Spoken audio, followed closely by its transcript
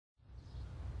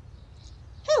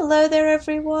Hello there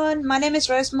everyone, my name is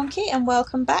Rose Monkey and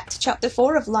welcome back to chapter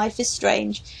 4 of Life is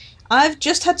Strange. I've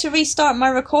just had to restart my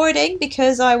recording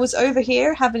because I was over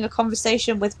here having a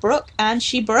conversation with Brooke and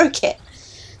she broke it.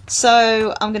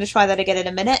 So I'm going to try that again in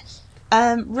a minute.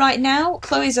 Right now,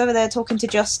 Chloe's over there talking to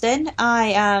Justin. I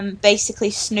am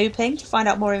basically snooping to find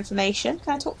out more information.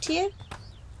 Can I talk to you?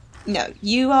 No,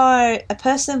 you are a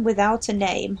person without a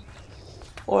name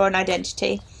or an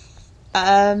identity.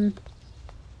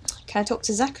 Can I talk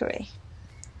to Zachary?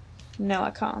 No, I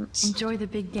can't. Enjoy the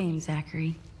big game,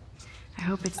 Zachary. I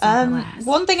hope it's not the last.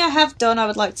 One thing I have done, I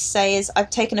would like to say, is I've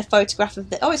taken a photograph of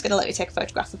the. Oh, it's going to let me take a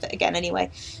photograph of it again anyway.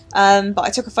 But I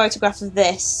took a photograph of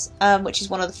this, which is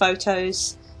one of the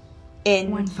photos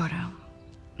in. One photo.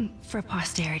 For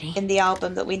posterity. In the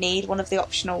album that we need, one of the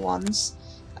optional ones.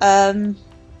 Literally,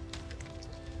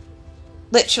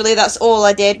 that's all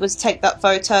I did was take that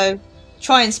photo,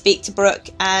 try and speak to Brooke,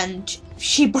 and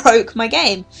she broke my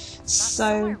game. That's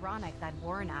so ironic that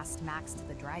Warren asked Max to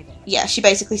the drive-in. Yeah, she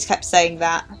basically kept saying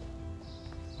that.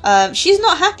 She's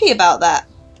not happy about that.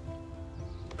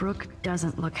 Brooke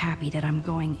doesn't look happy that I'm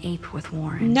going ape with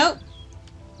Warren. Nope.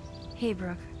 Hey,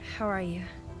 Brooke. How are you?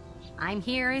 I'm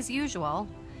here as usual.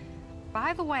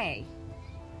 By the way,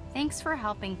 thanks for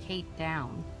helping Kate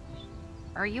down.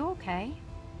 Are you okay?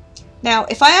 Now,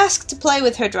 if I ask to play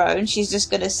with her drone, she's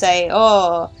just going to say,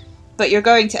 oh, but you're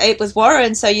going to ape with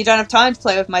Warren, so you don't have time to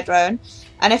play with my drone.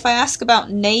 And if I ask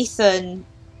about Nathan,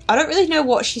 I don't really know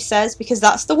what she says, because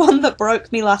that's the one that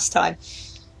broke me last time.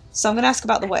 So I'm going to ask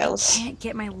about the whales. I can't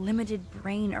get my limited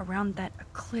brain around that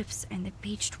eclipse and the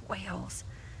beached whales.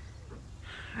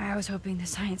 I was hoping the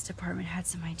science department had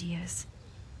some ideas.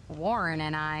 Warren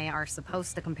and I are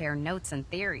supposed to compare notes and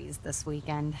theories this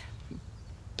weekend.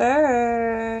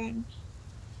 Burn.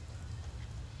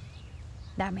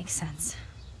 That makes sense.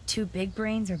 2 big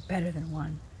brains are better than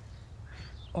 1.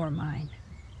 Or mine.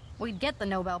 We'd get the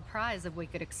Nobel Prize if we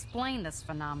could explain this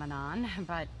phenomenon,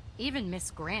 but even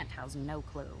Miss Grant has no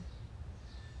clue.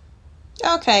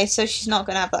 Okay, so she's not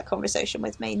going to have that conversation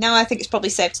with me. Now I think it's probably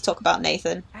safe to talk about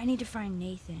Nathan. I need to find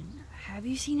Nathan. Have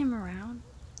you seen him around?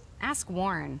 Ask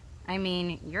Warren. I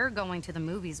mean, you're going to the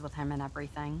movies with him and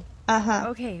everything. Uh-huh.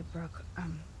 Okay, Brooke.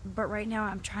 But right now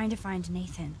I'm trying to find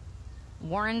Nathan.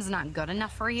 Warren's not good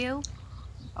enough for you?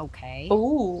 Okay.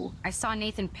 Ooh. I saw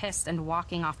Nathan pissed and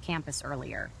walking off campus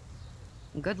earlier.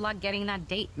 Good luck getting that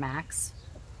date, Max.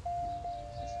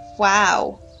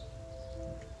 Wow.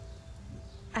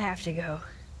 I have to go.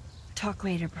 Talk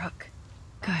later, Brooke.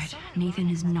 Good. Nathan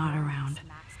is not around.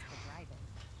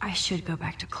 I should go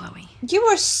back to Chloe. You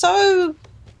are so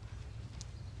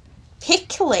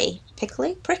pickly.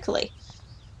 Pickly? Prickly.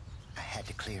 I had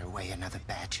to clear away another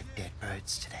batch of dead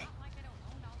birds today.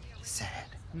 Sad.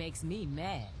 Makes me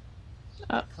mad.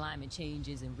 Climate change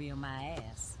isn't real my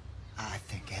ass. I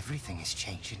think everything is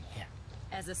changing here.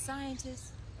 As a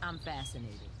scientist, I'm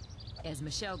fascinated. As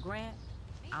Michelle Grant,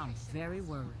 I'm very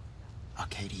worried.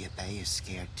 Arcadia Bay is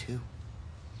scared too.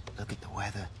 Look at the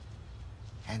weather.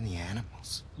 And the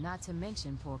animals. Not to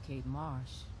mention poor Kate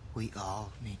Marsh. We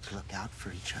all need to look out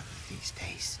for each other these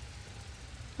days.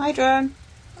 Hi, drone.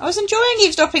 I was enjoying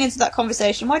eavesdropping into that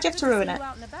conversation. Why'd you have to ruin it?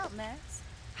 Out and about, Max.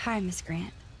 Hi, Miss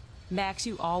Grant. Max,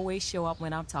 you always show up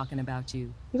when I'm talking about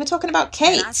you. You were talking about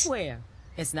Kate. And I swear,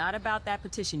 it's not about that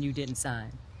petition you didn't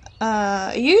sign.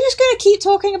 Are you just going to keep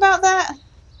talking about that?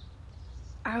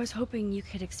 I was hoping you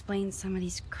could explain some of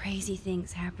these crazy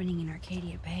things happening in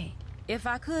Arcadia Bay. If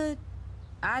I could,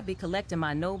 I'd be collecting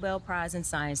my Nobel Prize in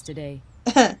Science today.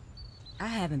 I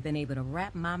haven't been able to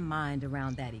wrap my mind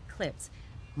around that eclipse,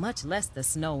 much less the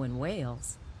snow in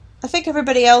Wales. I think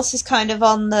everybody else is kind of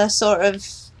on the sort of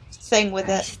thing with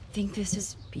I it. think this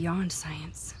is beyond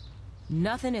science.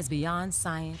 Nothing is beyond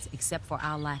science except for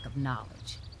our lack of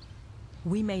knowledge.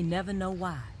 We may never know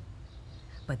why,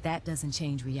 but that doesn't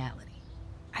change reality.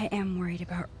 I am worried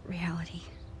about reality.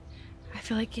 I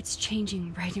feel like it's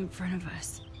changing right in front of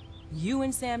us. You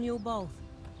and Samuel both.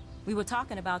 We were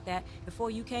talking about that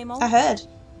before you came over. I heard.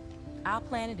 Our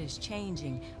planet is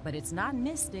changing, but it's not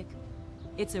mystic.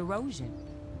 It's erosion.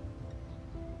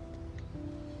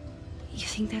 You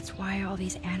think that's why all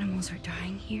these animals are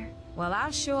dying here? Well,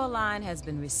 our shoreline has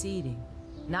been receding,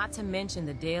 not to mention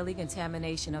the daily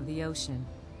contamination of the ocean.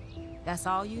 That's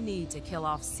all you need to kill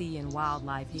off sea and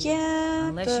wildlife here. Yeah,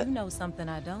 Unless but... you know something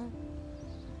I don't.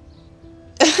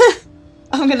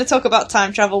 I'm going to talk about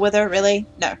time travel with her, really?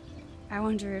 No. I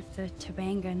wonder if the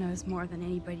Tobanga knows more than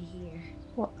anybody here.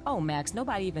 What? Oh, Max,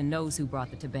 nobody even knows who brought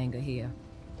the Tobanga here.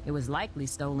 It was likely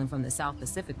stolen from the South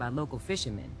Pacific by local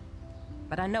fishermen.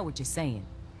 But I know what you're saying.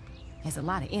 There's a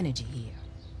lot of energy here.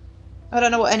 I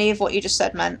don't know what any of what you just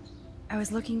said meant. I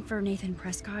was looking for Nathan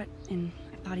Prescott, and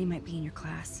I thought he might be in your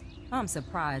class. I'm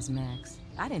surprised, Max.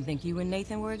 I didn't think you and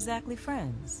Nathan were exactly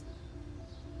friends.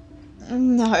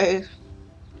 No.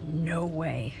 No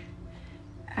way.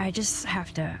 I just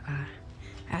have to,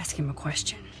 ask him a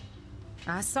question.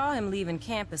 I saw him leaving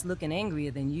campus looking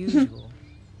angrier than usual.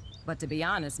 But to be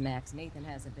honest, Max, Nathan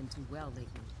hasn't been too well lately.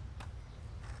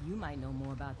 You might know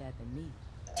more about that than me.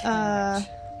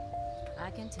 I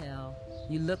can tell.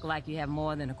 You look like you have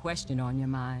more than a question on your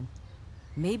mind.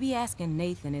 Maybe asking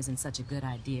Nathan isn't such a good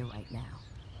idea right now.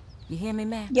 You hear me,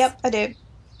 Max? Yep, I do.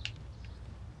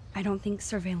 I don't think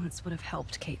surveillance would have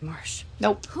helped Kate Marsh.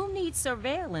 Nope. Who needs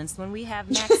surveillance when we have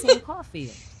Maxine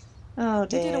Caulfield? Oh, You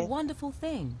dear. did a wonderful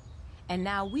thing. And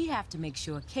now we have to make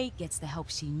sure Kate gets the help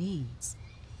she needs.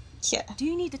 Yeah. Do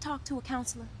you need to talk to a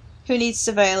counselor? Who needs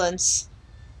surveillance?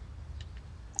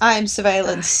 I'm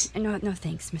surveillance. No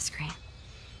thanks, Miss Grant.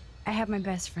 I have my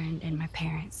best friend and my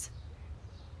parents.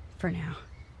 For now.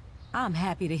 I'm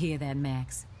happy to hear that,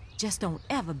 Max. Just don't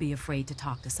ever be afraid to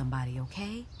talk to somebody,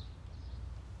 okay?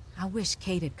 I wish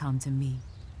Kate had come to me.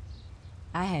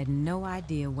 I had no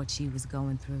idea what she was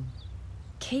going through.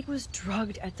 Kate was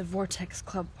drugged at the Vortex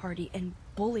Club party and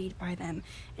bullied by them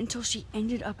until she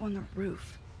ended up on the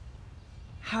roof.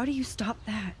 How do you stop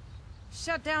that?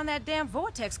 Shut down that damn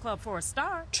Vortex Club for a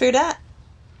start. True that.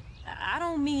 I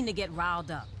don't mean to get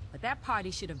riled up, but that party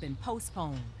should have been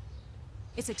postponed.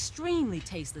 It's extremely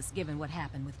tasteless given what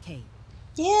happened with Kate.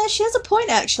 Yeah, she has a point,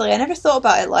 actually. I never thought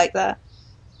about it like that.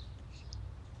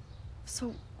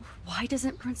 So, why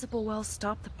doesn't Principal Wells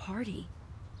stop the party?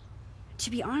 To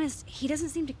be honest, he doesn't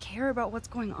seem to care about what's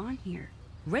going on here.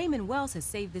 Raymond Wells has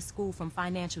saved this school from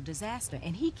financial disaster,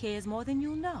 and he cares more than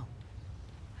you know.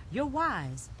 You're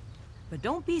wise, but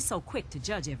don't be so quick to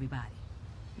judge everybody.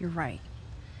 You're right.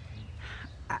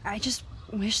 I just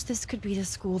wish this could be the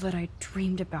school that I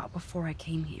dreamed about before I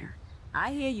came here.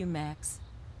 I hear you, Max.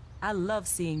 I love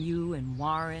seeing you and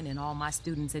Warren and all my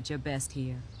students at your best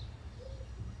here.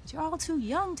 But you're all too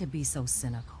young to be so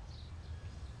cynical.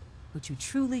 But you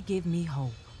truly give me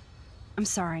hope. I'm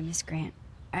sorry, Miss Grant.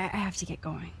 I have to get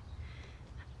going.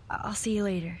 I'll see you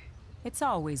later. It's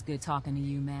always good talking to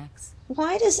you, Max.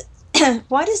 Why does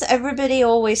why does everybody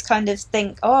always kind of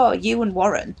think, oh, you and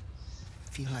Warren? I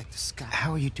feel like the sky.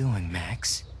 How are you doing,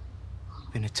 Max?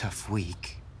 Been a tough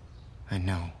week. I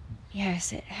know.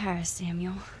 Yes, it has,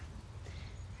 Samuel.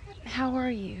 How are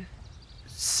you?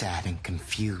 Sad and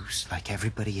confused like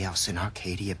everybody else in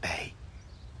Arcadia Bay.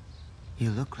 You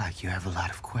look like you have a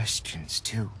lot of questions,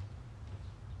 too.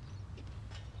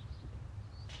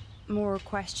 More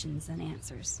questions than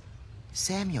answers.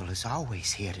 Samuel is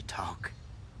always here to talk.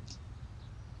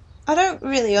 I don't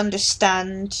really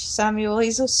understand Samuel.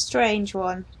 He's a strange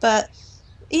one, but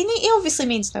he obviously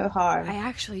means no harm. I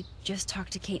actually just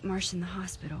talked to Kate Marsh in the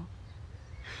hospital.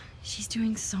 She's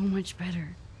doing so much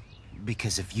better.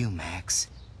 Because of you, Max.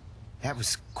 That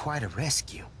was quite a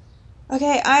rescue.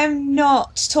 Okay, I'm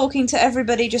not talking to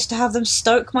everybody just to have them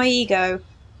stoke my ego.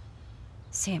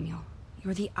 Samuel,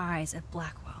 you're the eyes of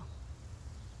Blackwell.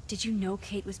 Did you know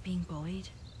Kate was being bullied?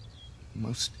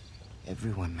 Most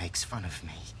everyone makes fun of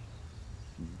me.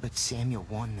 But Samuel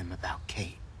warned them about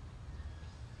Kate.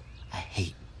 I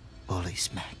hate bullies,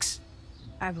 Max.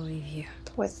 I believe you.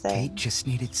 Poor thing. Kate just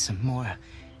needed some more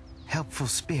helpful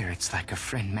spirits like her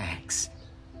friend Max.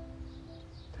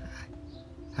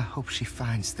 I hope she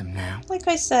finds them now. Like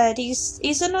I said,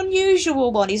 he's an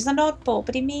unusual one. He's an oddball,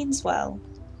 but he means well.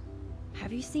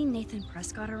 Have you seen Nathan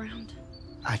Prescott around?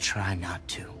 I try not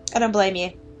to. I don't blame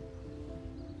you.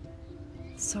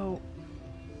 So,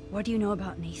 what do you know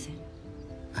about Nathan?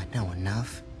 I know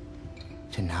enough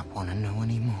to not want to know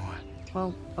anymore.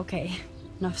 Well, okay.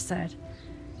 Enough said.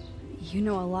 You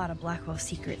know a lot of Blackwell's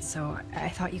secrets, so I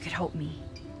thought you could help me.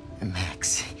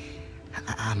 Max,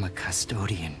 I'm a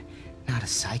custodian, not a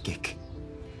psychic.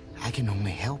 I can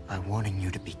only help by warning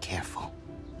you to be careful.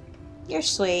 You're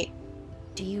sweet.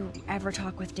 Do you ever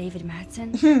talk with David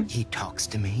Madsen? He talks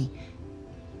to me.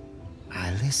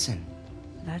 I listen.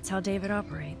 That's how David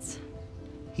operates.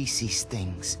 He sees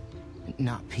things,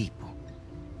 not people.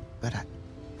 But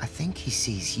I think he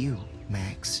sees you,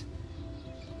 Max.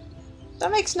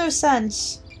 That makes no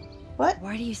sense. What?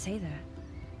 Why do you say that?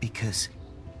 Because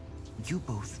you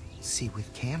both see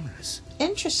with cameras. I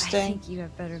Interesting. think you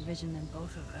have better vision than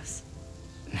both of us.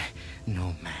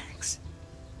 No, Max.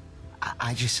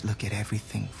 I just look at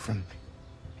everything from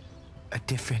a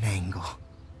different angle.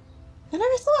 I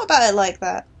never thought about it like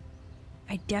that.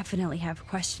 I definitely have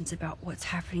questions about what's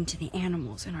happening to the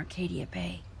animals in Arcadia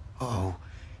Bay. Oh,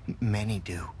 many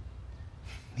do.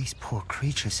 These poor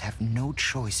creatures have no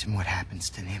choice in what happens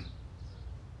to them.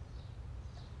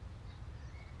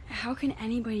 How can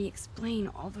anybody explain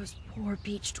all those poor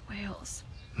beached whales?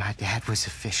 My dad was a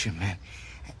fisherman,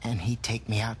 and he'd take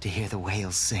me out to hear the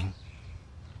whales sing.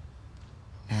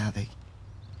 Now they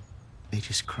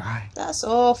just cry. That's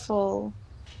awful.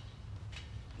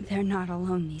 They're not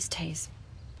alone these days.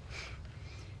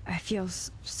 I feel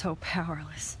so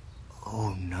powerless.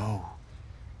 Oh no.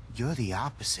 You're the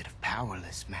opposite of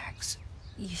powerless, Max.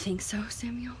 You think so,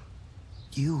 Samuel?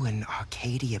 You and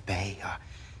Arcadia Bay are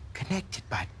connected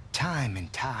by time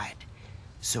and tide.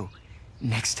 So,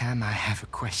 next time I have a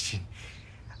question,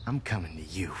 I'm coming to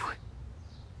you.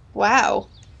 Wow.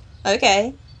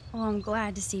 Okay. Well, I'm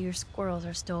glad to see your squirrels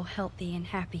are still healthy and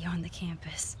happy on the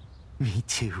campus. Me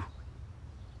too.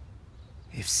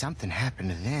 If something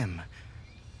happened to them...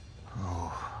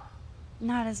 Oh...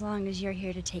 Not as long as you're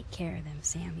here to take care of them,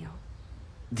 Samuel.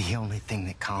 The only thing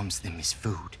that calms them is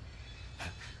food.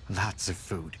 Lots of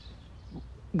food.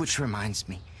 Which reminds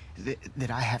me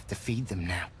that I have to feed them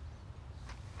now.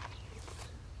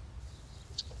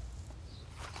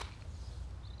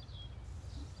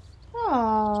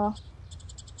 Aww.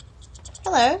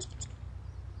 Hello.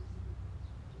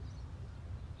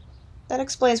 That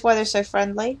explains why they're so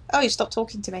friendly. Oh, you stopped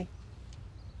talking to me.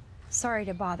 Sorry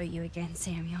to bother you again,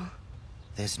 Samuel.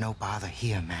 There's no bother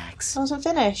here, Max. I wasn't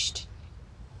finished.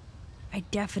 I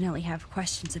definitely have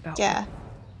questions about... Yeah.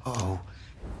 Oh,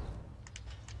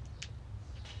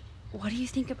 What do you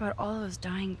think about all those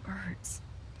dying birds?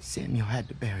 Samuel had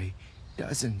to bury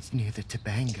dozens near the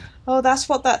Tabanga. Oh, that's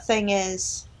what that thing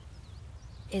is.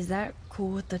 Is that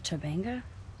cool with the Tabanga?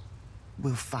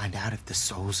 We'll find out if the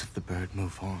souls of the bird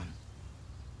move on.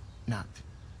 Not that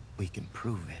we can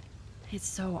prove it. It's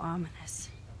so ominous.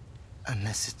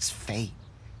 Unless it's fate,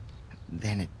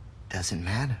 then it doesn't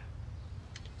matter.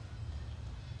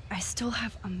 I still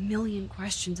have a million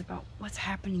questions about what's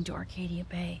happening to Arcadia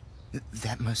Bay.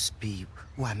 That must be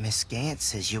why Miss Gant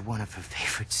says you're one of her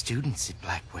favorite students at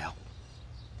Blackwell.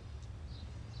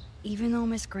 Even though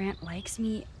Miss Grant likes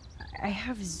me, I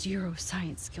have zero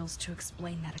science skills to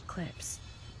explain that eclipse.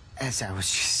 As I was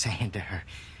just saying to her,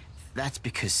 that's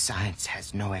because science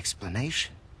has no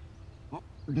explanation. Well,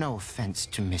 no offense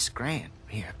to Miss Grant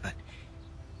here, but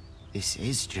this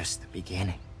is just the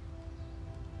beginning.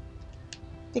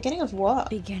 Beginning of what?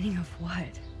 Beginning of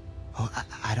what? Oh,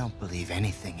 I don't believe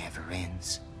anything ever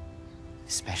ends.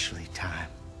 Especially time.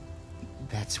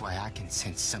 That's why I can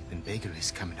sense something bigger is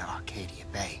coming to Arcadia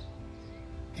Bay.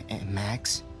 And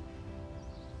Max,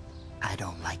 I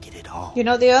don't like it at all. You're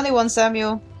not the only one,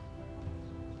 Samuel.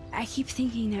 I keep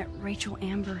thinking that Rachel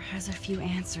Amber has a few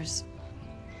answers.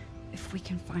 If we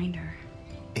can find her.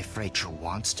 If Rachel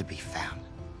wants to be found.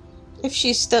 If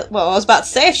she's still... Well, I was about to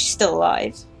say if she's still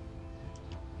alive.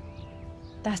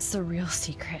 That's the real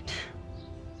secret.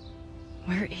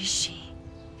 Where is she?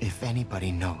 If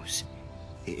anybody knows,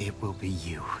 it will be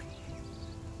you.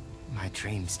 My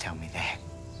dreams tell me that.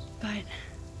 But...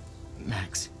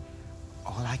 Max,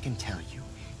 all I can tell you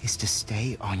is to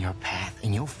stay on your path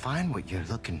and you'll find what you're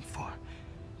looking for.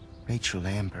 Rachel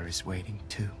Amber is waiting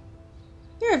too.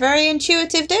 You're a very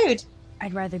intuitive dude.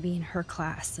 I'd rather be in her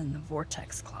class than the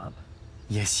Vortex Club.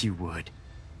 Yes, you would.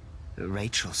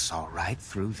 Rachel saw right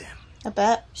through them. I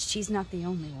bet. She's not the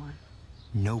only one.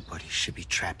 Nobody should be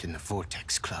trapped in the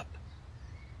Vortex Club.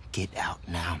 Get out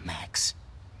now, Max.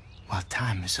 While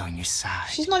time is on your side.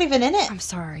 She's not even in it. I'm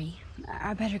sorry.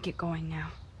 I better get going now.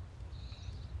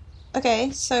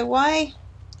 Okay, so why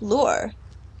lure?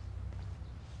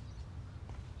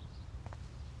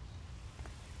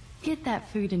 Get that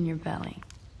food in your belly.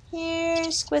 Here,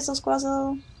 squizzle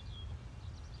squazzle.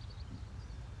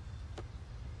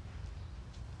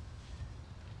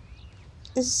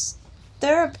 Is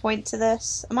there a point to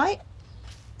this? Am I?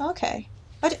 Okay.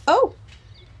 Oh!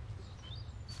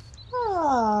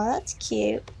 Oh, that's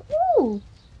cute. Ooh!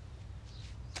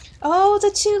 Oh,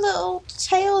 the two little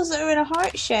tails that are in a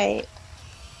heart shape.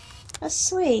 That's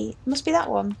sweet. Must be that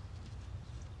one.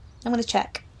 I'm gonna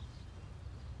check.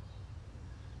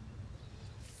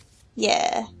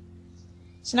 Yeah.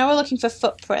 So now we're looking for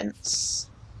footprints.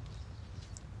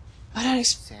 I don't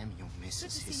Samuel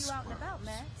misses his squirrels.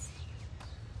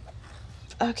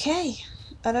 Okay.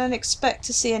 I don't expect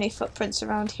to see any footprints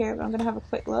around here, but I'm gonna have a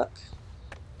quick look.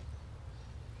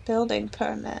 Building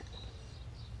permit.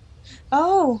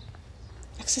 Oh!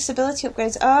 Accessibility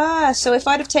upgrades. Ah, so if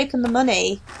I'd have taken the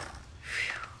money...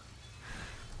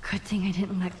 Good thing I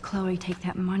didn't let Chloe take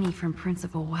that money from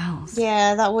Principal Wells.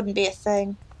 Yeah, that wouldn't be a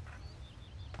thing.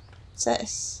 What's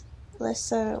this?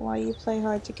 Alyssa, why you play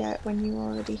hard to get when you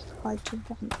already hide your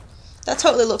want? That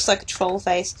totally looks like a troll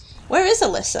face. Where is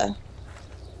Alyssa?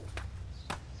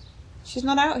 She's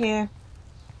not out here.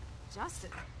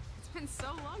 Justin, been so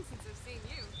long since I've seen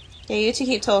you. Yeah, you two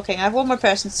keep talking. I have one more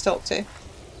person to talk to.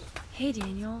 Hey,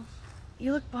 Daniel.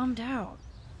 You look bummed out.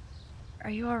 Are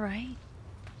you alright?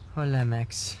 Hola,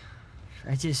 Max.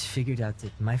 I just figured out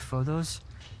that my photos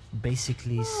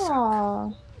basically suck.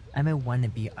 Aww. I'm a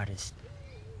wannabe artist.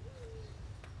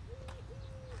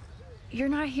 You're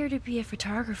not here to be a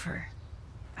photographer.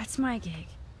 That's my gig.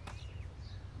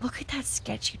 Look at that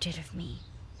sketch you did of me.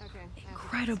 Okay.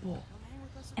 Incredible.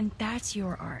 And that's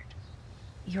your art.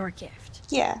 Your gift.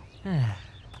 Yeah.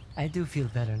 I do feel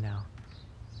better now.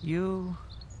 You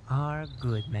are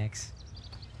good, Max.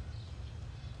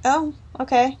 Oh,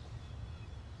 okay.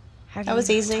 Have That was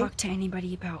you easy. talked to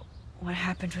anybody about what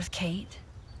happened with Kate?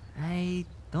 I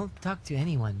don't talk to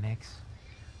anyone, Max.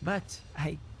 But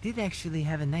I did actually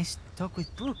have a nice talk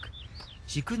with Brooke.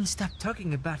 She couldn't stop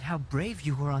talking about how brave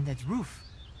you were on that roof.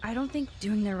 I don't think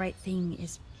doing the right thing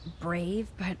is brave,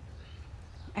 but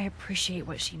I appreciate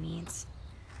what she means.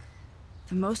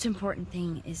 The most important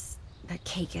thing is that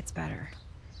Kate gets better.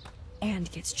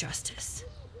 And gets justice.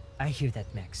 I hear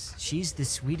that, Max. She's the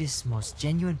sweetest, most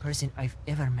genuine person I've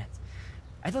ever met.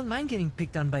 I don't mind getting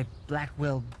picked on by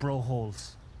Blackwell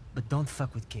bro-holes. But don't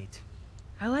fuck with Kate.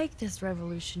 I like this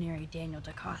revolutionary Daniel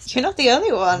DaCosta. You're not the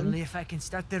only one. Only if I can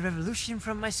start the revolution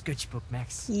from my sketchbook,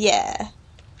 Max. Yeah.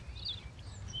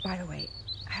 By the way,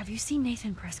 have you seen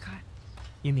Nathan Prescott?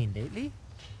 You mean lately?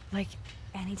 Like,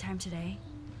 anytime today?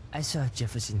 I saw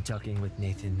Jefferson talking with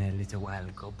Nathan a little while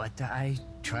ago, but I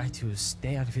try to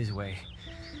stay out of his way.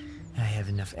 I have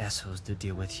enough assholes to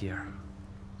deal with here.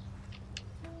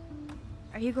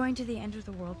 Are you going to the End of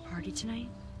the World party tonight?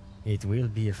 It will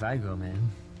be if I go,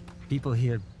 man. People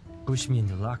here push me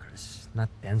into lockers, not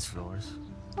dance floors.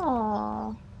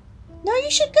 Aww. No,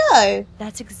 you should go.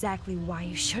 That's exactly why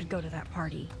you should go to that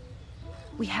party.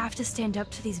 We have to stand up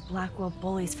to these Blackwell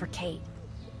bullies for Kate.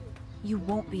 You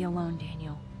won't be alone,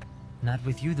 Daniel. Not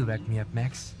with you to back me up,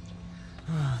 Max.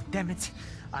 Damn it.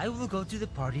 I will go to the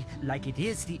party like it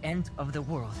is the end of the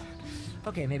world.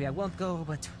 Okay, maybe I won't go,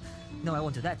 but... No, I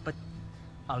won't do that, but...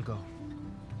 I'll go.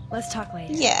 Let's talk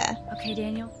later. Yeah. Okay,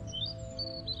 Daniel?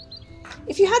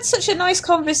 If you had such a nice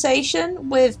conversation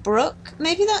with Brooke,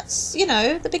 maybe that's, you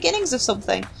know, the beginnings of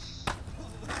something.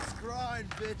 Grind,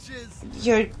 bitches.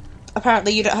 You're...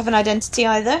 Apparently you don't have an identity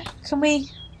either. Can we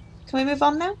move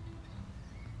on now?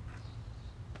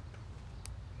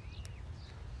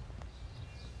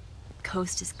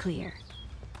 Coast is clear.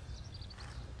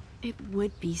 It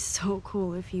would be so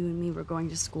cool if you and me were going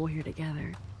to school here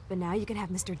together. But now you can have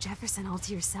Mr. Jefferson all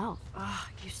to yourself. Ah,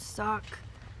 you suck.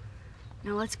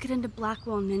 Now let's get into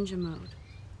Blackwell Ninja mode.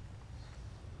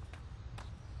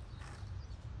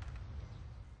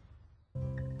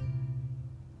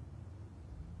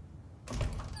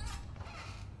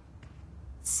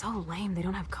 It's so lame they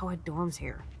don't have co-ed dorms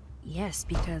here. Yes,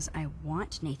 because I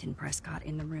want Nathan Prescott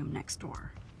in the room next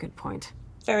door. Good point.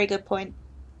 Very good point.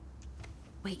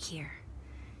 Wait here.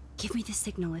 Give me the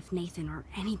signal if Nathan or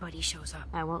anybody shows up.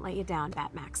 I won't let you down,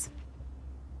 Batmax.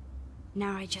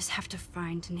 Now I just have to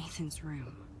find Nathan's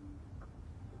room.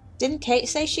 Didn't Kate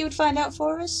say she would find out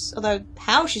for us? Although,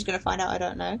 how she's going to find out, I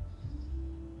don't know.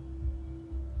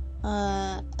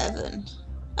 Evan.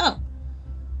 Oh.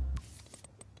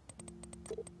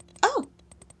 Oh.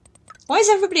 Why is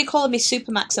everybody calling me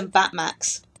Supermax and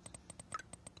Batmax?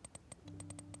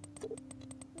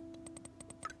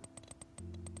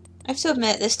 I have to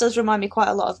admit, this does remind me quite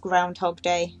a lot of Groundhog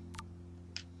Day.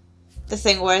 The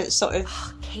thing where it's sort of...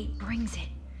 Kate brings it.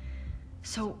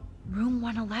 So, room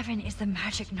 111 is the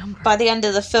magic number. By the end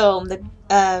of the film,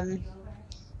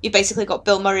 you basically got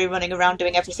Bill Murray running around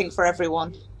doing everything for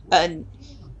everyone. And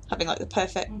having, like, the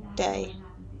perfect day.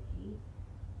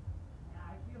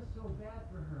 I feel so bad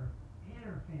for her and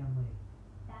her family.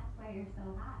 That's why you're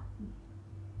so hot.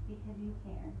 Because you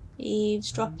care.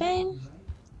 Eavesdropping.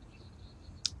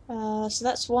 So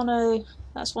that's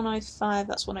 105,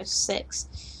 that's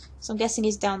 106. So I'm guessing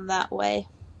he's down that way.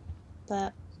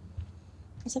 But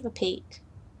let's have a peek.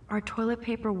 Are toilet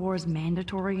paper wars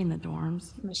mandatory in the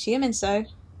dorms? I'm assuming so.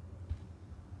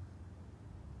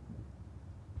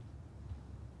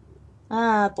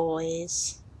 Ah,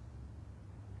 boys.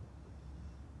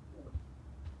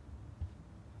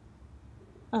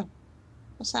 Oh,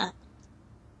 what's that?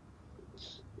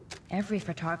 Every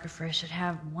photographer should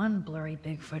have one blurry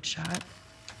Bigfoot shot.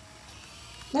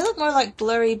 They look more like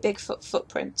blurry Bigfoot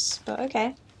footprints, but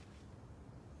okay.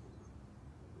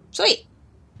 Sweet!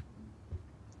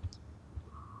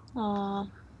 Aww.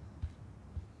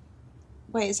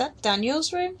 Wait, is that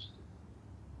Daniel's room?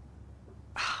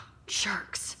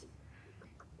 Jerks.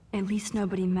 At least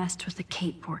nobody messed with the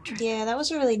Kate portrait. Yeah, that was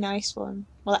a really nice one.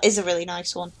 Well, that is a really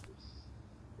nice one.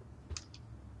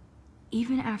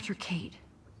 Even after Kate,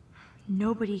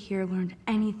 nobody here learned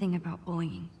anything about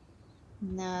bullying.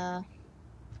 Nah.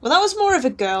 Well, that was more of a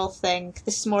girl thing.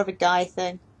 This is more of a guy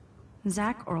thing.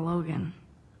 Zach or Logan?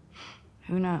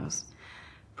 Who knows?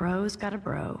 Bro's got a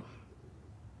bro.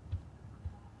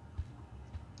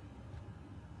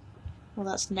 Well,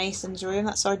 that's Nathan's room.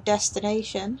 That's our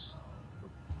destination.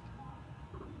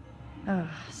 Ugh,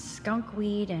 skunk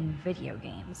weed and video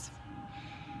games.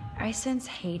 I sense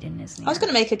Hayden is near. I was going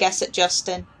to make a guess at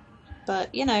Justin,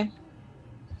 but, you know.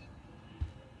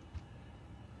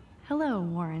 Hello,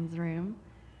 Warren's room.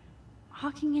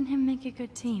 Hawking and him make a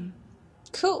good team.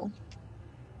 Cool.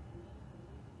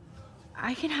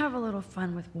 I can have a little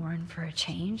fun with Warren for a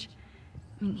change.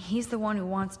 I mean, he's the one who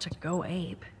wants to go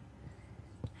ape.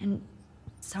 And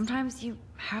sometimes you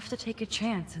have to take a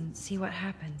chance and see what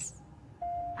happens.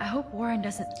 I hope Warren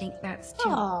doesn't think that's too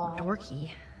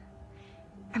dorky.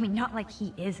 I mean, not like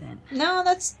he isn't. No,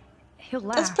 He'll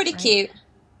laugh, that's pretty right? cute.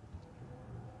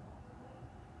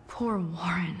 Poor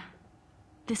Warren.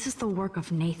 This is the work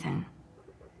of Nathan.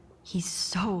 He's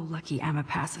so lucky I'm a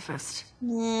pacifist.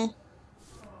 Nah.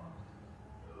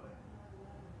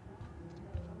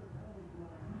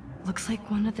 Looks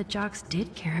like one of the jocks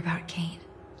did care about Kate.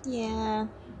 Yeah.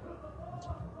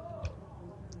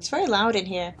 It's very loud in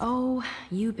here. Oh,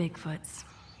 you Bigfoots.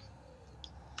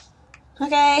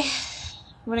 Okay.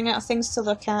 Running out of things to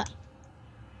look at.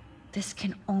 This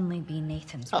can only be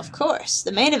Nathan's room. Of course,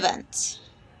 the main event.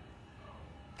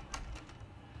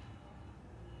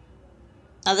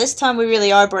 Now this time we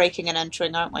really are breaking and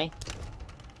entering, aren't we?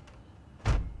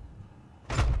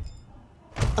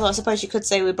 Although I suppose you could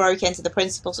say we broke into the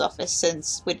principal's office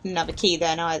since we didn't have a key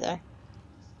then either.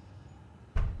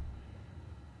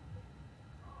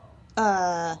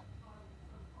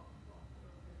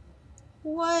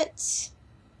 What?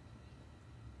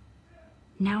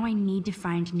 Now I need to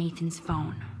find Nathan's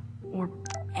phone. Or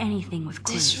anything with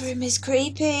clues. This room is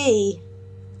creepy.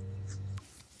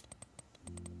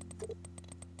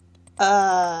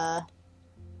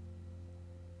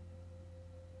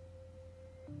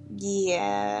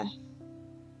 Yeah.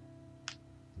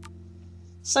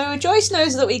 So Joyce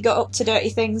knows that we got up to dirty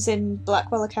things in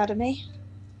Blackwell Academy.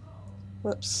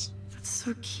 Whoops. That's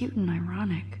so cute and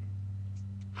ironic.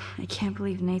 I can't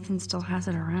believe Nathan still has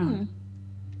it around.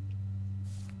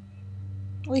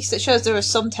 At least it shows there are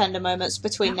some tender moments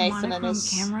between that Nathan and monochrome his...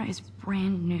 camera is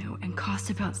brand new and cost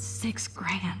about $6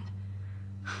 grand.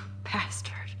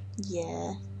 Bastard.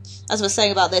 Yeah. As I was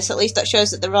saying about this, at least that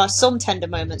shows that there are some tender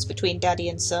moments between daddy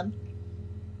and son.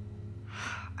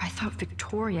 I thought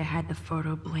Victoria had the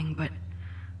photo bling, but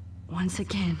once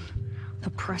again,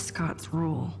 the Prescotts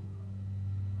rule.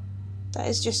 That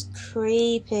is just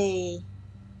creepy.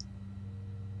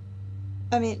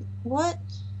 I mean, what?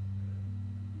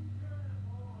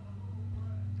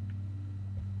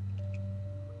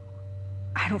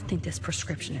 I don't think this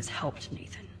prescription has helped,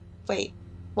 Nathan. Wait,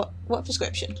 what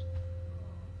prescription?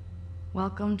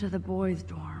 Welcome to the boys'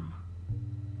 dorm.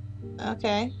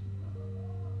 Okay.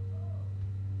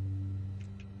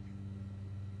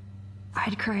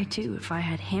 I'd cry too if I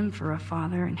had him for a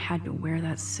father and had to wear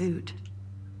that suit.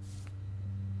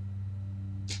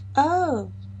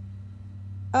 Oh.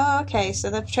 Oh, okay, so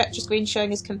the projector screen's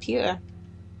showing his computer.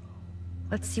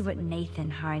 Let's see what Nathan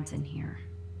hides in here.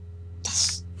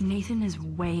 That's... Nathan is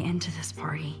way into this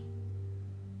party.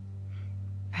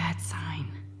 Bad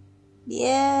sign.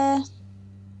 Yeah.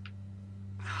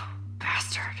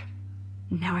 Bastard.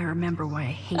 Now I remember why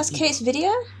I hate That's you. Kate's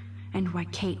video? And why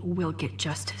Kate will get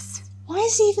justice. Why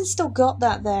has he even still got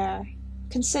that there?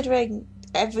 Considering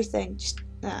everything, just...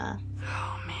 nah.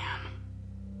 Oh man.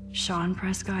 Sean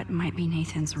Prescott might be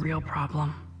Nathan's real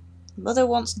problem. Mother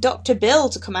wants Dr. Bill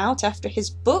to come out after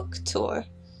his book tour.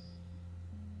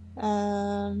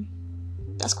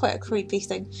 That's quite a creepy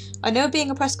thing. I know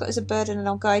being a Prescott is a burden and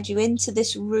I'll guide you into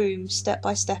this room step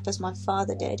by step as my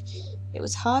father did. It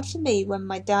was hard for me when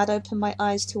my dad opened my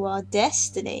eyes to our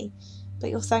destiny. But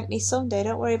you'll thank me someday.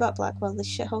 Don't worry about Blackwell. This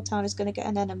shithole town is going to get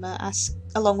an enema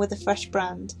along with a fresh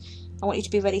brand. I want you to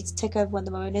be ready to take over when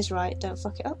the moment is right. Don't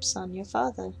fuck it up, son. Your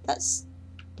father. That's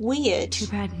weird. Too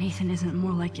bad Nathan isn't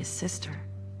more like his sister.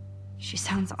 She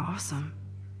sounds awesome.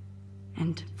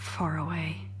 And far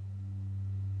away.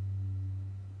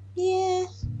 Yeah.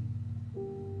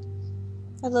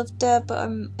 I love Dad, but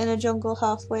I'm in a jungle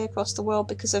halfway across the world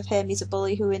because of him. He's a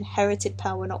bully who inherited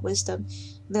power, not wisdom.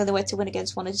 The only way to win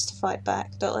against one is to fight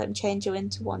back. Don't let him change you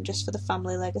into one just for the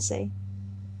family legacy.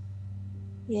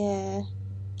 Yeah.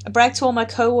 I bragged to all my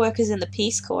co-workers in the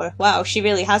Peace Corps. Wow, she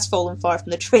really has fallen far from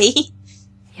the tree.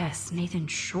 Yes, Nathan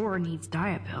sure needs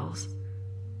diet pills.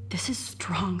 This is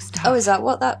strong stuff. Oh, is that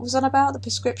what that was on about? The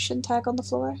prescription tag on the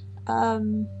floor? Yeah,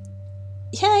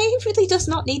 he really does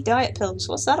not need diet pills.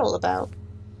 What's that all about?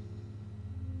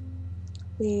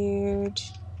 Weird.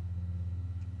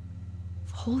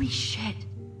 Holy shit.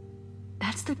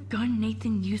 That's the gun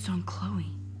Nathan used on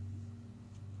Chloe.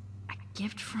 A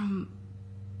gift from...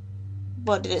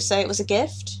 What, did it say it was a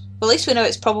gift? Well, at least we know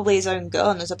it's probably his own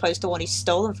gun as opposed to one he's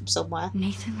stolen from somewhere.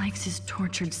 Nathan likes his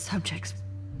tortured subjects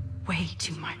way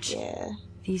too much. Yeah.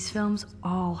 These films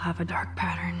all have a dark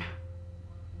pattern.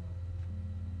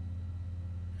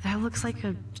 That looks like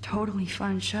a totally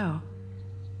fun show.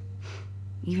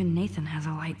 Even Nathan has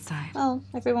a light side. Well,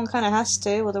 everyone kind of has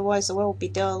to, otherwise the world would be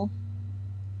dull.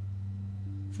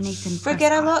 Nathan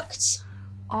Forget I Prescott, looked.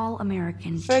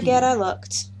 All-American Forget teen. I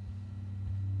looked.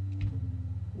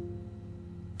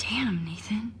 Damn,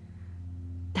 Nathan.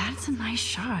 That's a nice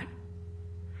shot.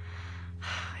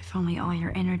 If only all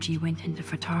your energy went into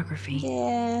photography.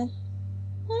 Yeah.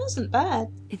 That wasn't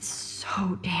bad. It's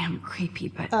so damn creepy,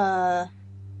 but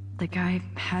the guy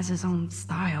has his own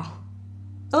style.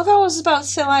 I love how I was about to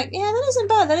say, like, yeah, that isn't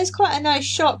bad. That is quite a nice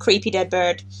shot, creepy dead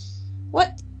bird.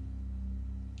 What?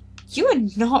 You are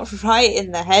not right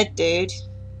in the head, dude.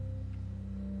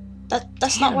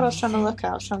 That's not what I was trying to look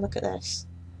at. I was trying to look at this.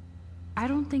 I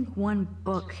don't think one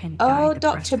book can Oh, guide the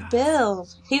Dr. Prescotts. Bill.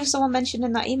 He was the one mentioned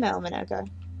in that email a minute ago.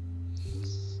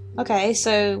 Okay,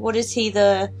 so what is he,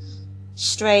 the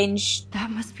strange That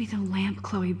must be the lamp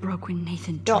Chloe broke when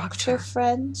Nathan drugged doctor her.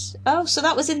 friend? Oh, so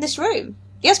that was in this room.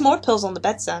 He has more pills on the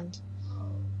bedstand.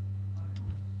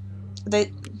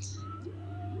 They...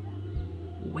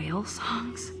 Whale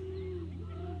songs?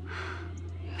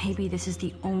 Maybe this is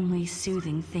the only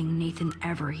soothing thing Nathan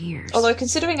ever hears. Although,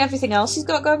 considering everything else he's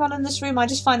got going on in this room, I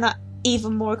just find that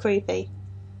even more creepy.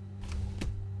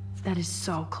 That is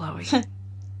so Chloe.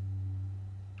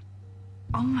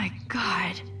 Oh my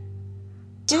god.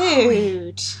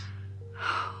 Dude.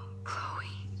 Chloe.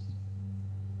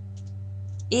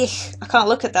 Eek, I can't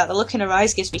look at that. The look in her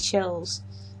eyes gives me chills.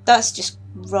 That's just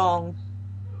wrong.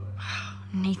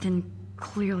 Nathan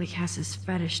clearly has his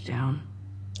fetish down.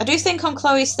 I do think on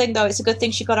Chloe's thing, though, it's a good thing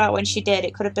she got out when she did.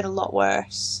 It could have been a lot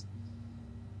worse.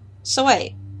 So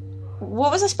wait,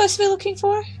 what was I supposed to be looking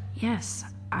for? Yes,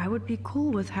 I would be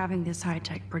cool with having this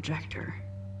high-tech projector.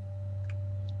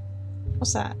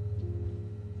 What's that?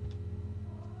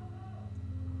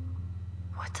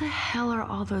 What the hell are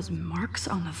all those marks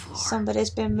on the floor?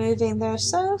 Somebody's been moving their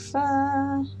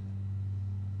sofa.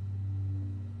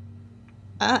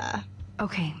 Ah.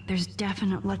 Okay, there's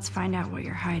definite... Let's find out what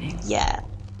you're hiding. Yeah.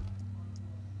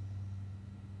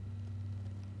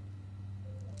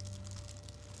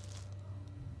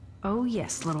 Oh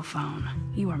yes, little phone.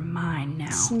 You are mine now.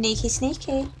 Sneaky,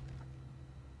 sneaky.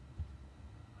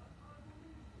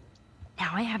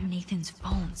 Now I have Nathan's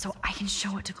phone, so I can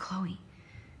show it to Chloe.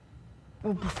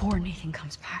 Well, before Nathan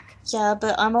comes back. Yeah,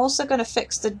 but I'm also gonna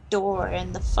fix the door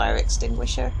in the fire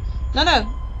extinguisher. No.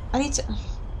 I need to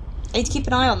keep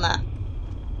an eye on that.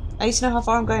 I need to know how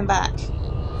far I'm going back.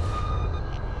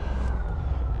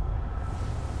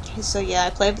 Okay, so yeah, I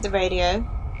played with the radio.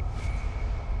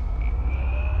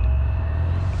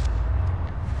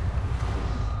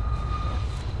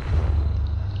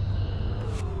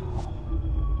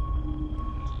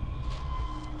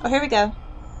 Oh, here we go.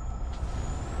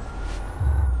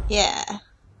 Yeah.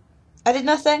 I did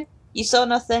nothing. You saw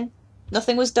nothing.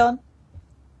 Nothing was done.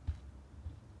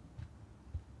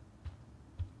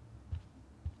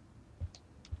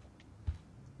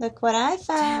 Look what I Damn,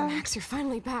 found. Max, you're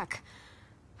finally back.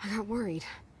 I got worried.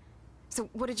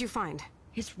 So, what did you find?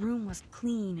 His room was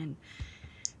clean and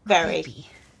Very. creepy.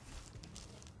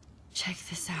 Check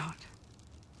this out.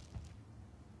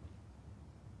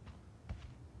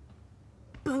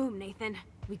 Boom, Nathan.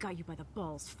 We got you by the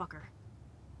balls, fucker.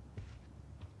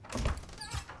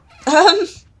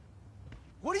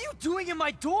 What are you doing in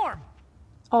my dorm?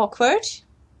 Awkward.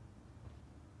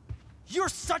 You're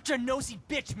such a nosy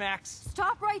bitch, Max.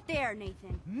 Stop right there,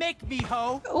 Nathan. Make me,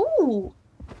 ho. Ooh.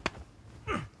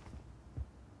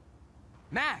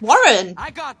 Max. Warren. I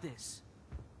got this.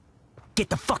 Get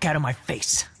the fuck out of my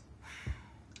face.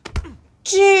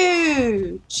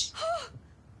 Dude.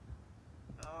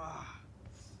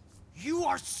 You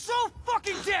are so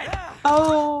fucking dead.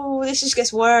 Oh, this just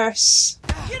gets worse.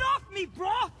 Get off me, bro.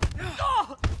 Warren,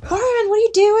 what are you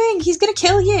doing? He's gonna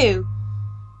kill you.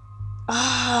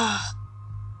 Ah.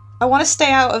 I want to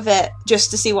stay out of it just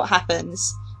to see what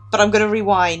happens, but I'm gonna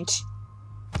rewind.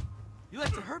 You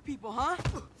like to hurt people, huh?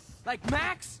 Like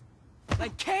Max?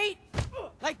 Like Kate?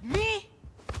 Like me?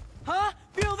 Huh?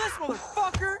 Feel this,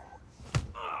 motherfucker?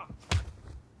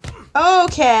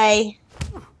 Okay.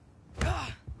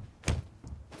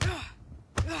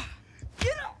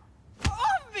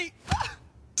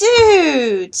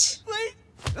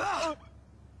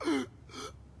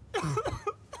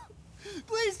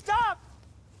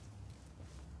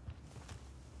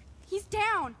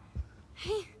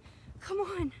 Hey, come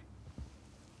on.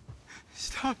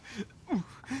 Stop.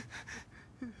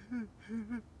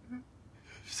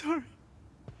 Sorry.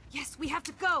 Yes, we have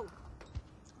to go.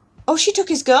 Oh, she took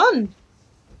his gun.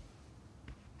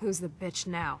 Who's the bitch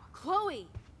now? Chloe!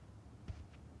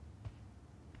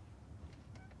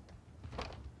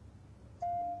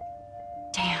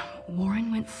 Damn,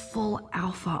 Warren went full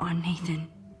alpha on Nathan.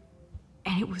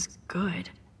 And it was good.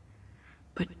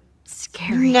 But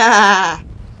scary. Nah.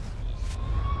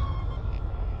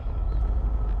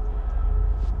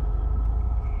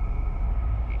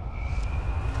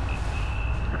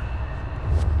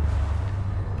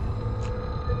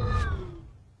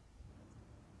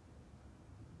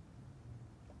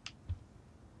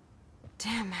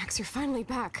 Damn, Max, you're finally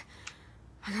back.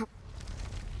 I got...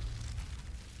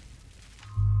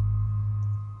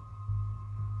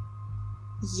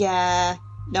 Yeah.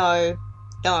 No.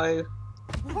 No.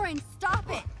 Warren, stop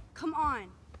it! Come on.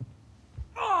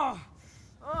 Oh,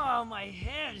 oh, my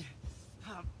head.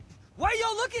 Why are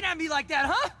y'all looking at me like that,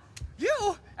 huh?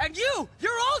 You and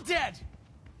you're all dead.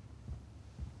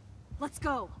 Let's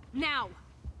go, now.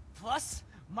 Plus,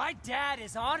 my dad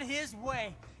is on his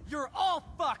way. You're all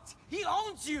fucked. He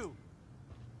owns you.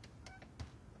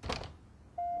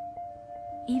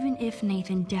 Even if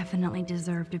Nathan definitely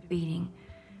deserved a beating,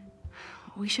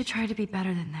 we should try to be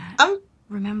better than that.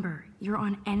 Remember, you're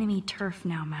on enemy turf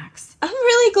now, Max. I'm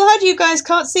really glad you guys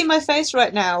can't see my face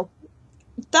right now.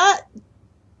 That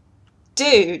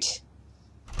dude.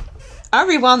 I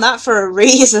rewound that for a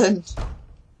reason.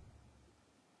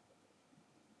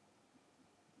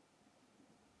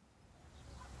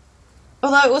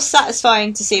 Although it was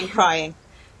satisfying to see him crying.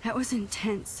 That was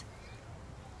intense.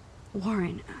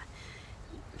 Warren,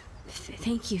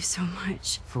 thank you so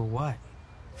much. For what?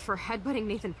 For headbutting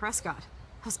Nathan Prescott.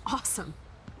 That was awesome.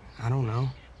 I don't know.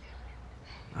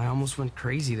 I almost went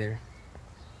crazy there.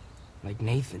 Like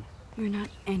Nathan. You're not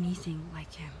anything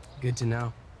like him. Good to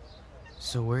know.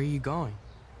 So where are you going?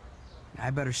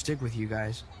 I better stick with you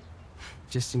guys.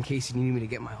 Just in case you need me to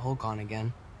get my Hulk on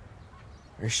again.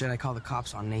 Or should I call the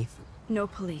cops on Nathan? No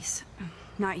police.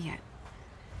 Not yet.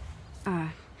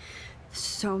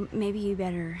 So maybe you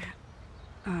better,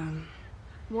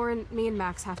 Warren, me and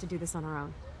Max have to do this on our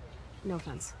own. No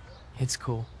offense. It's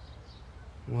cool.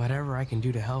 Whatever I can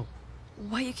do to help.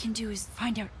 What you can do is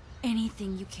find out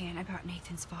anything you can about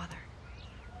Nathan's father.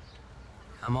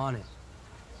 I'm on it.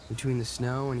 Between the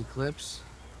snow and eclipse,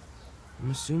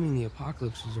 I'm assuming the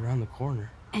apocalypse is around the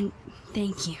corner. And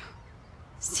thank you.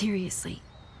 Seriously.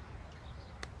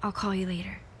 I'll call you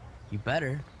later. You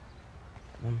better.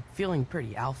 I'm feeling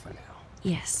pretty alpha now.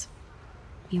 Yes,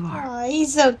 you are. Aw,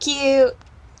 he's so cute.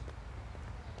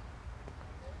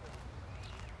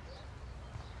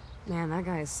 Man, that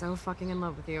guy is so fucking in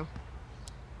love with you.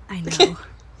 I know.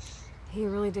 He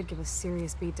really did give a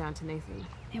serious beatdown to Nathan.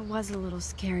 It was a little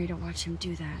scary to watch him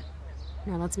do that.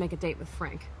 Now let's make a date with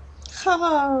Frank.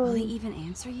 Will he Oh, even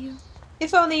answer you?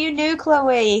 if only you knew,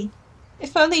 Chloe.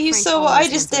 If only you Frank saw what I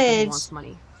always just answers when he did. wants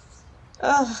money.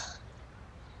 Ugh.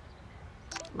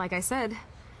 Like I said,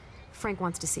 Frank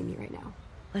wants to see me right now.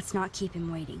 Let's not keep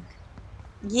him waiting.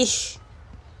 Yeesh.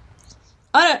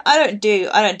 I don't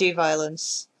do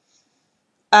violence.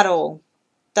 At all.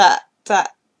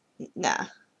 Nah.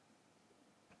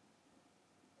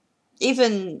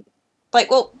 Even,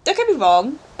 like, well, don't get me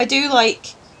wrong, I do like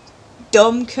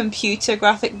dumb computer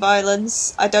graphic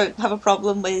violence. I don't have a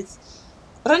problem with,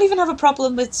 I don't even have a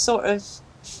problem with sort of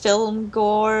film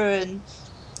gore, and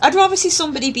I'd rather see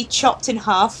somebody be chopped in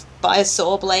half by a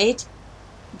saw blade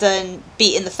than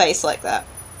beat in the face like that.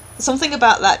 Something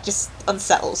about that just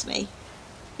unsettles me.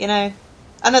 You know?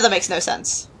 I know that makes no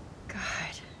sense. God,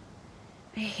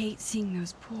 I hate seeing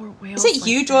those poor whales. Is it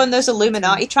you like drawing that. those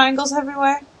Illuminati triangles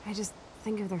everywhere? I just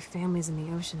think of their families in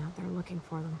the ocean out there looking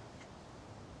for them.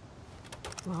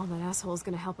 Well, that asshole's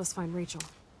gonna help us find Rachel.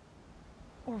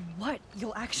 Or what?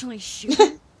 You'll actually shoot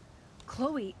him?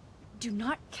 Chloe, do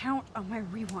not count on my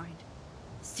rewind.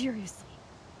 Seriously.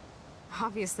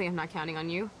 Obviously, I'm not counting on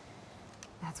you.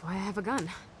 That's why I have a gun.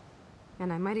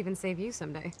 And I might even save you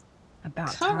someday. About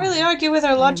Can't time. really argue with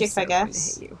her logic, I'm so I going to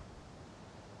guess. hit you.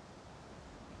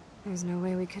 There's no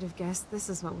way we could have guessed this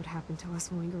is what would happen to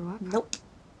us when we grew up. Nope.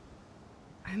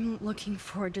 I'm looking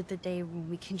forward to the day when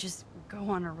we can just go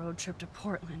on a road trip to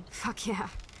Portland. Fuck yeah.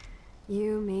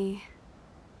 You, me,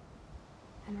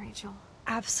 and Rachel.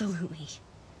 Absolutely.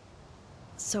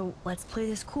 So let's play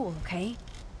this cool, okay?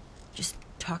 Just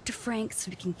talk to Frank so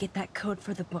we can get that code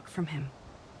for the book from him.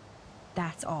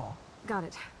 That's all. Got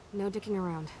it. No dicking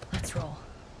around. Let's roll.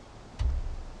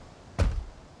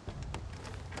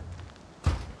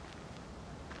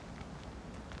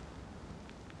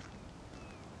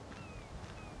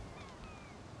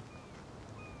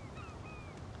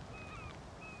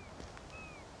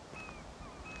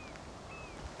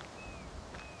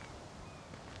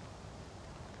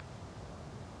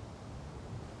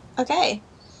 Okay.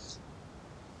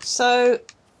 So,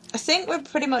 I think we're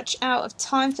pretty much out of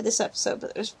time for this episode,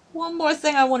 but there's one more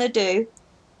thing I want to do.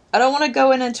 I don't want to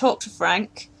go in and talk to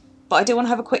Frank, but I do want to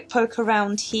have a quick poke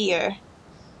around here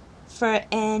for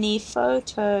any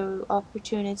photo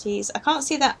opportunities. I can't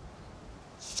see that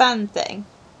fan thing.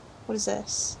 What is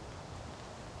this?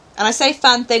 And I say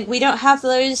fan thing, we don't have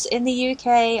those in the UK.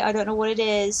 I don't know what it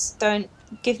is. Don't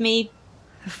give me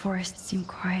The forests seem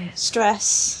quiet.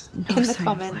 stress No in the sign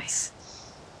comments.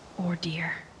 of life or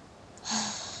deer.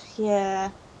 Yeah,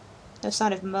 no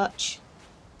sign of much.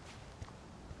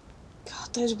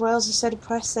 God, those whales are so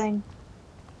depressing.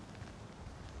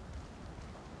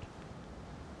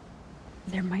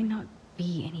 There might not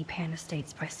be any Pan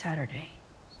Estates by Saturday.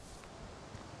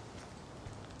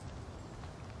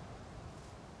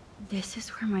 This is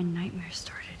where my nightmare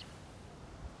started.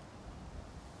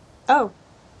 Oh.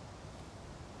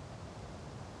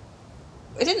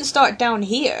 It didn't start down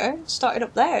here. It started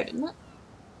up there, didn't it?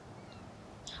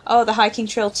 Oh, the hiking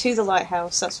trail to the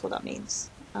lighthouse. That's what that means.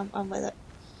 I'm with it.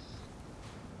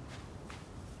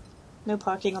 No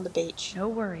parking on the beach. No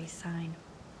worries sign.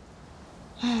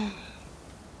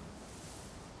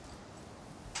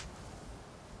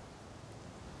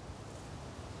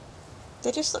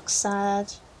 They just look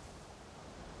sad.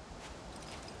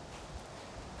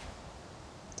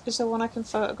 Is there one I can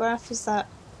photograph? Is that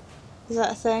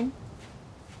a thing?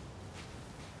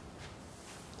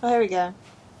 Oh, here we go.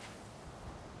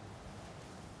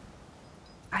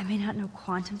 I may not know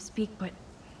quantum speak, but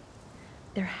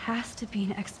there has to be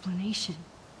an explanation.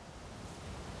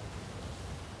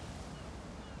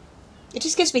 It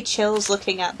just gives me chills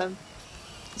looking at them.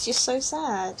 It's just so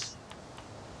sad.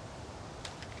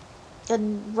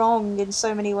 And wrong in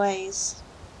so many ways.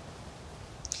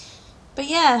 But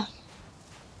yeah.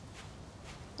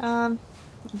 I'm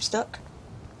stuck.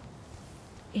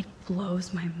 It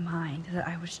blows my mind that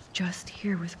I was just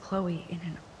here with Chloe in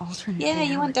an alternate Yeah,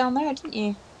 reality. you went down there, didn't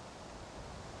you?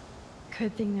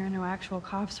 Good thing there are no actual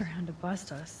cops around to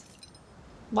bust us.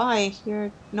 Why?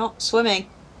 You're not swimming.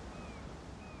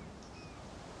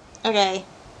 Okay.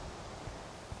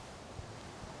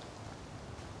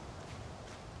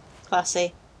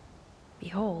 Classy.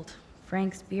 Behold,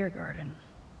 Frank's beer garden.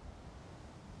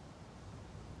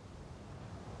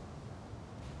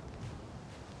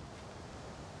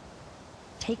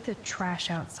 Take the trash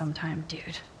out sometime,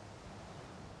 dude.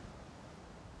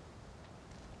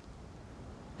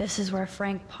 This is where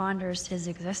Frank ponders his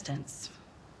existence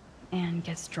and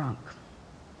gets drunk.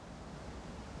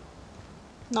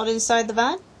 Not inside the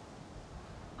van?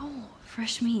 Oh,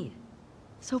 fresh meat.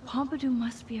 So Pompidou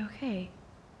must be okay.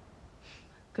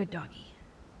 Good doggy.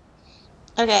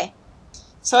 Okay.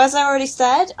 So as I already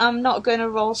said, I'm not going to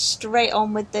roll straight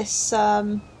on with this,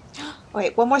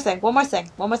 Wait, one more thing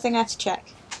I have to check.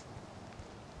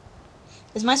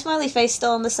 Is my smiley face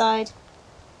still on the side?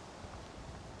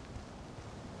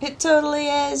 It totally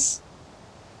is.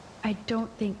 I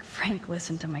don't think Frank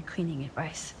listened to my cleaning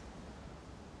advice.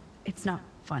 It's not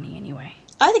funny anyway.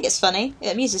 I think it's funny.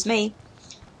 It amuses me.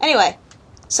 Anyway,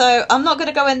 so I'm not going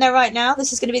to go in there right now.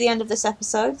 This is going to be the end of this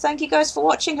episode. Thank you guys for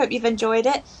watching. Hope you've enjoyed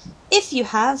it. If you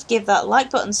have, give that like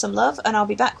button some love, and I'll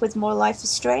be back with more Life is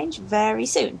Strange very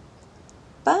soon.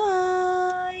 Bye!